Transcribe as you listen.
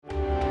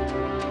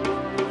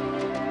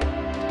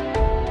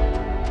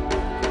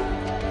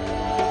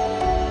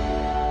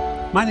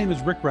My name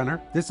is Rick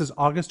Renner. This is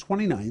August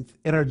 29th,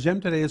 and our gem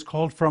today is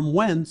called From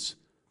Whence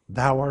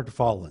Thou Art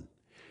Fallen.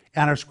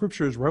 And our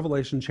scripture is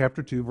Revelation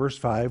chapter 2, verse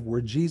 5, where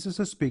Jesus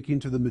is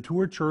speaking to the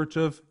mature church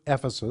of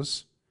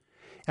Ephesus.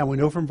 And we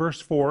know from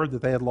verse 4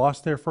 that they had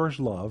lost their first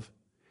love.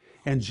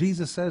 And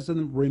Jesus says to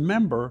them,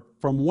 remember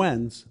from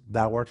whence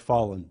thou art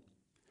fallen.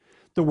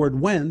 The word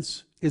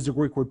whence is the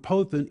Greek word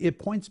pothen. It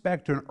points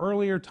back to an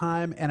earlier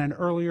time and an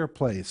earlier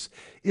place.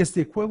 It's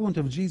the equivalent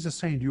of Jesus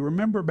saying, do you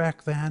remember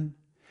back then?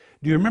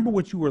 Do you remember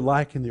what you were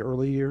like in the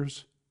early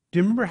years? Do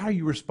you remember how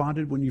you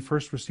responded when you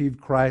first received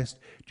Christ?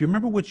 Do you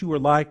remember what you were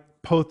like,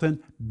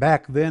 pothen,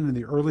 back then in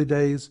the early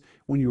days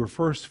when you were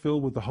first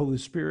filled with the Holy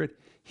Spirit?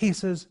 He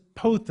says,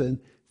 pothen,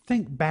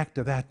 think back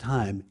to that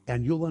time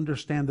and you'll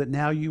understand that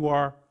now you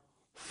are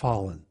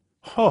fallen.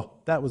 Oh,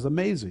 that was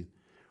amazing.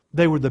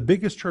 They were the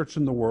biggest church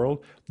in the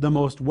world, the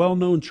most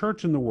well-known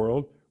church in the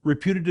world,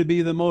 reputed to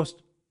be the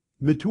most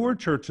mature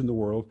church in the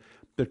world.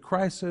 But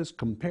Christ says,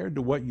 compared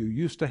to what you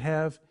used to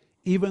have,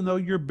 even though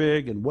you're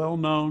big and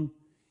well-known,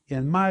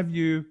 in my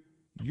view,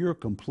 you're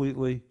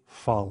completely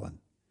fallen.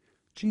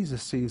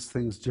 Jesus sees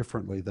things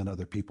differently than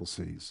other people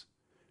sees.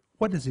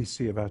 What does he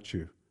see about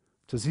you?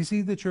 Does he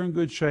see that you're in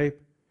good shape,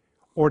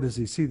 or does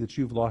he see that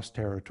you've lost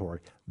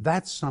territory?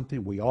 That's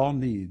something we all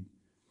need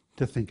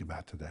to think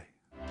about today.